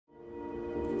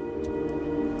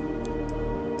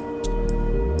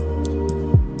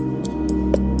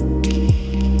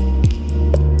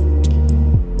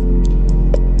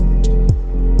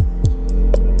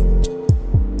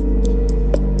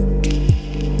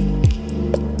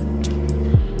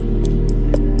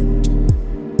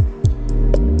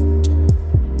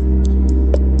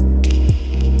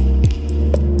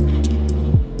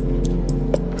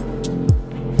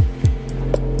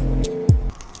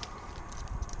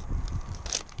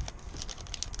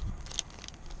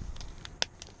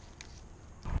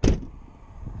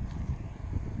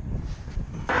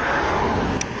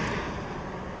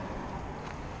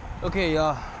Okay,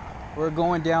 y'all, we're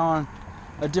going down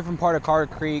a different part of Carter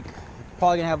Creek.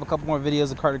 Probably gonna have a couple more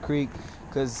videos of Carter Creek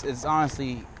because it's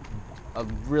honestly a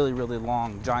really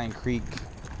long giant creek.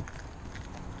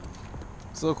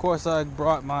 So of course I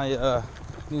brought my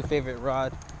new favorite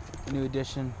rod, new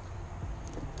addition.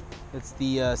 It's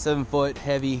the 7-foot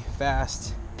heavy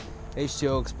fast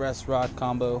H2O Express rod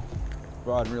combo,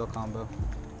 rod and reel combo.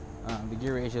 The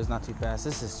gear ratio is not too fast.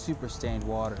 This is super stained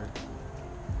water.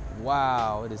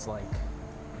 Wow, it is like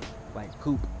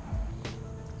poop.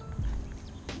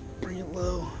 Bring it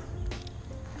low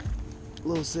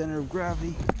center of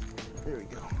gravity. There we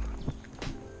go.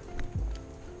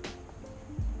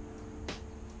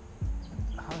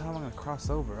 How the hell am I gonna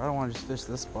cross over? I don't want to just fish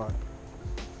this spot.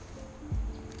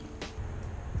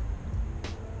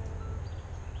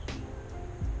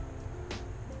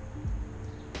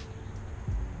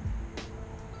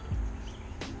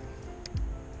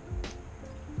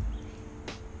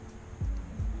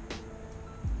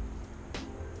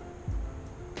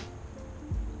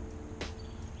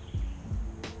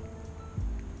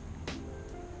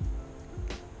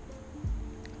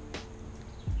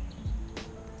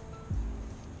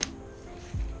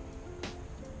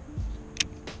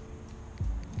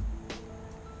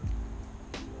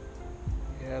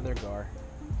 Yeah, they're gar.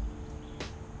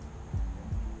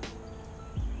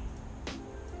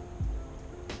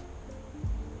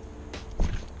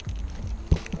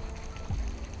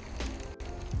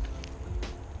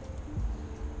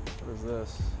 What is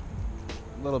this?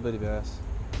 Little bitty bass.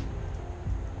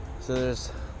 So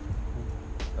there's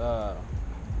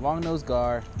long nose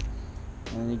gar,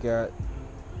 and then you got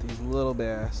these little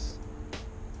bass.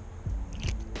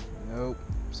 Nope,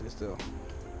 stay still.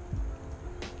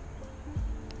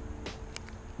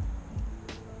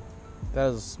 That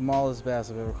is the smallest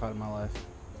bass I've ever caught in my life.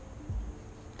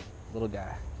 Little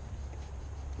guy.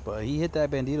 But he hit that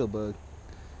bandito bug.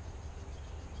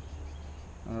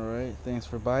 Alright, thanks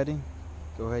for biting.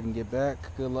 Go ahead and get back.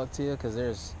 Good luck to you, because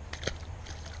there's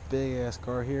big ass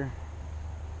gar here.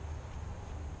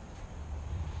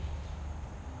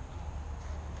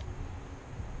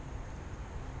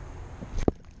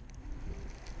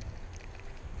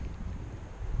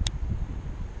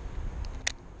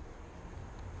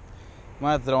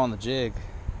 Might have to throw on the jig,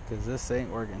 because this ain't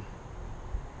working.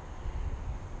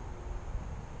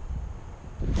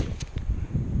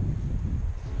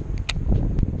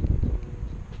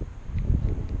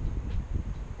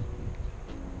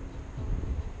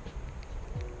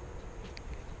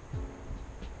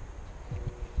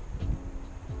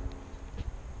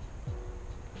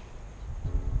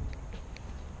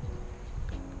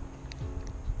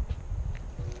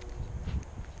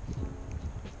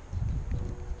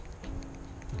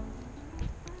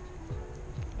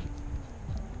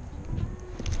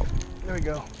 There we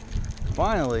go.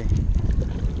 Finally.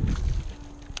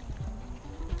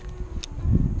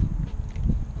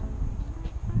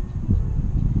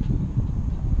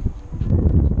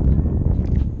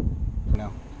 No.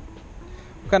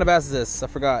 What kind of bass is this? I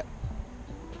forgot.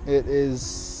 It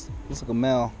is, looks like a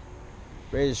male.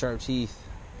 Razor sharp teeth.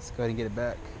 Let's go ahead and get it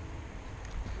back.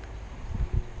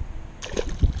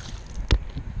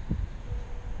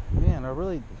 Man, I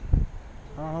don't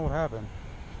know what happened.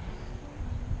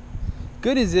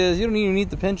 Good news is you don't even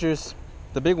need the pinchers,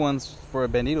 the big ones, for a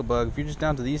bandito bug. If you're just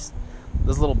down to this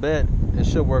little bit, it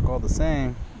should work all the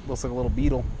same. Looks like a little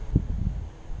beetle,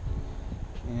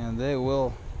 and they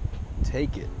will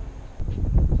take it.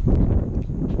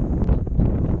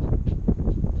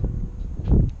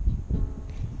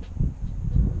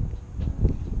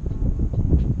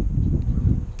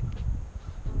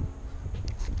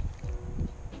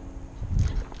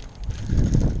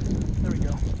 There we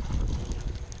go.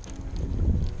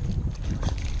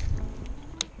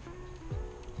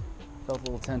 Felt a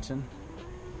little tension.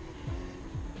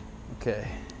 Okay.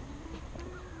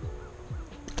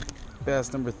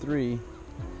 Bass number 3.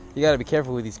 You gotta be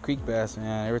careful with these creek bass,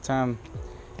 man. Every time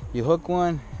you hook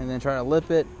one and then try to lip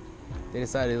it, they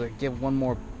decide to give one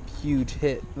more huge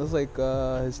hit. Looks like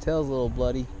his tail's a little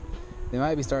bloody. They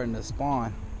might be starting to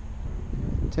spawn.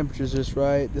 Temperature's just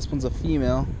right. This one's a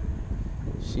female.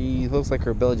 She looks like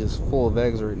her belly just full of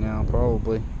eggs right now,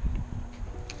 probably.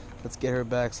 Let's get her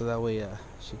back so that way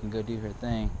she can go do her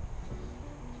thing.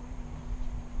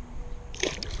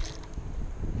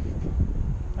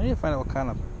 I need to find out what kind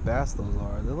of bass those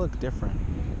are. They look different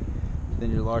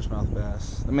than your largemouth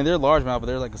bass. I mean, they're largemouth, but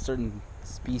they're like a certain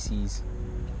species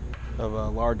of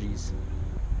Largies.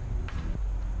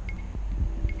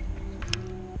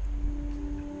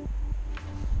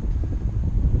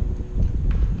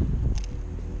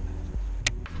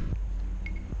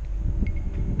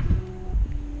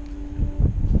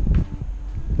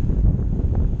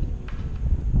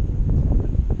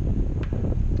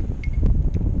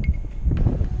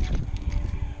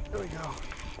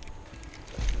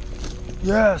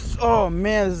 Yes. Oh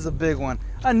man, this is a big one.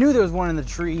 I knew there was one in the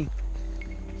tree.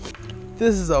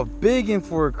 This is a big one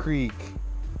for a creek.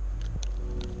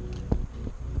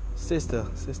 Stay still,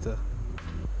 stay still.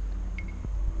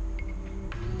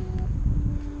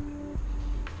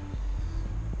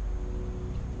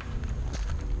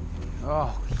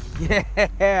 Oh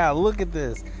yeah, look at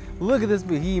this. Look at this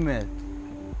behemoth.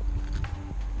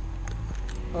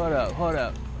 Hold up, hold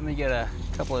up. Let me get a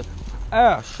couple of,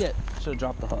 oh shit. Should have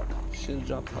dropped the hook. Should have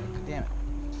dropped the hook. Damn it.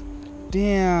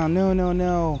 Damn, no, no,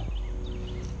 no.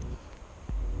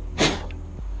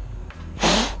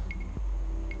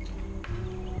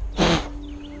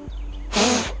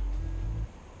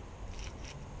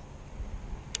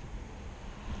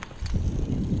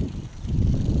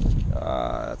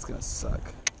 That's gonna suck.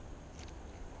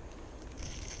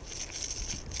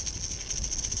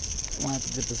 I'm gonna have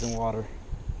to dip this in water.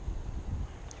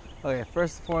 Okay,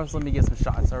 first and foremost, let me get some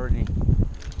shots already.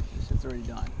 Shit's already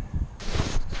done.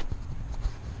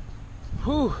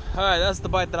 Whew, alright, that's the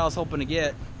bite that I was hoping to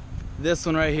get. This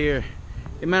one right here.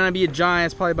 It might not be a giant,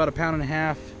 it's probably about 1.5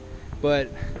 pounds, but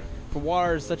for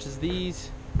waters such as these,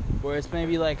 where it's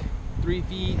maybe like 3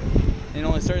 feet in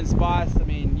only certain spots, I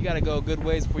mean, you gotta go a good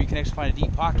ways before you can actually find a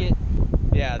deep pocket.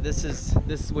 Yeah, this is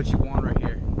what you want right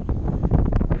here.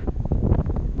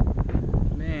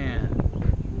 Man.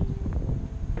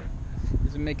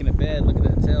 He's been making a bed. Look at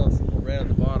that tail, it's a little red at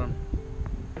the bottom.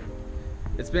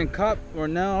 It's been caught, or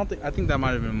no, I think that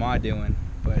might have been my doing,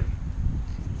 but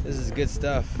this is good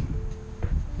stuff.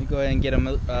 Let me go ahead and get him,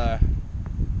 let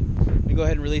me go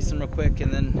ahead and release him real quick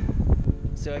and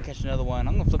then see if I catch another one.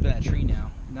 I'm gonna flip in that tree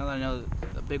now that I know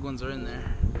that the big ones are in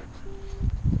there.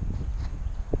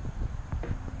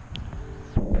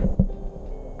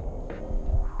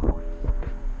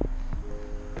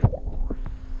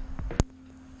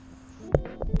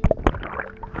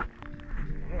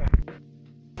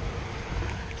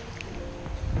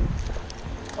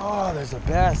 Oh, there's a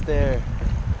bass there.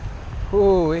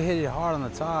 Ooh, it hit it hard on the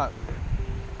top.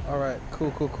 All right,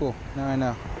 cool, cool, cool. Now I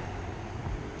know.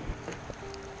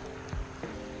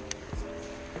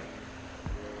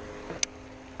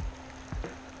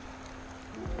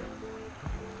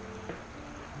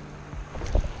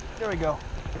 There we go.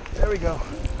 There we go.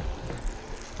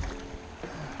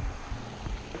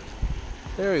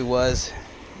 There he was.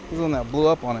 He's the one that blew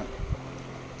up on it.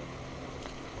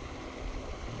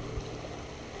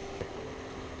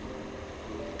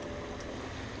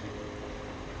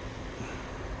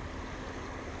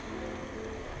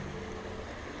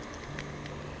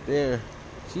 There.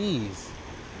 Jeez.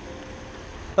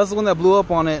 That's the one that blew up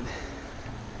on it.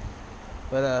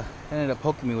 But ended up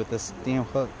poking me with this damn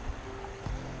hook.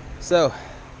 So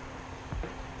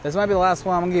this might be the last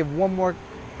one. I'm gonna give one more.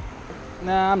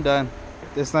 Nah, I'm done.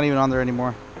 It's not even on there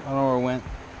anymore. I don't know where it went.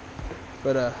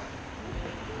 But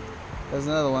there's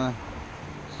another one.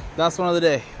 Last one of the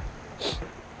day.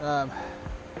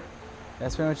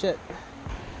 That's pretty much it.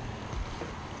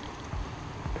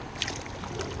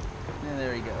 And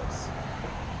there he goes.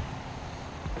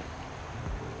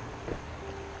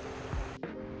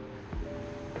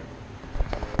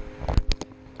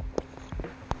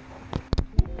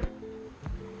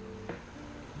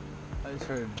 I just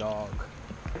heard a dog.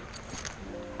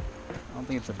 I don't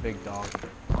think it's a big dog.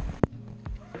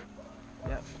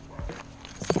 Yep.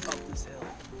 Up this hill.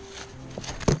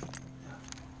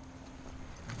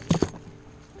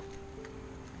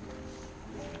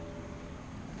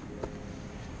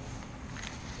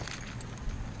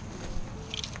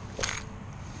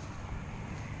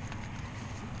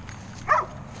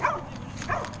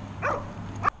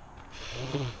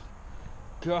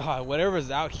 God, whatever's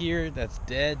out here that's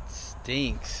dead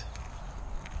stinks.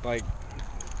 Like,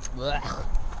 blech.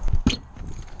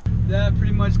 That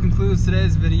pretty much concludes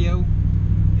today's video.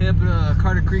 Hit up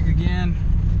Carter Creek again.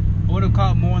 I would have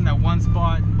caught more in that one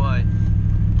spot, but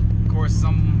of course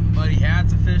somebody had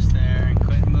to fish there and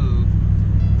couldn't move.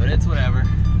 But it's whatever.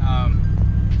 I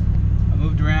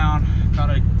moved around, caught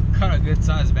a good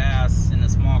sized bass in a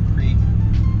small creek,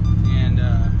 and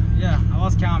yeah, I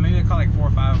lost count. Maybe I caught like 4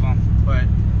 or 5 of them. But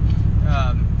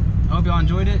I hope y'all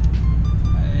enjoyed it.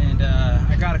 And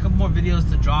I got a couple more videos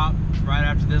to drop right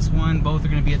after this one. Both are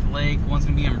going to be at the lake. One's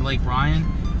going to be in Lake Bryan,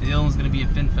 and the other one's going to be in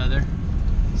Fin Feather.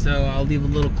 So I'll leave a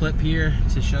little clip here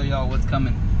to show y'all what's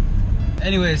coming.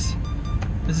 Anyways,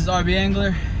 this is RB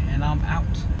Angler, and I'm out.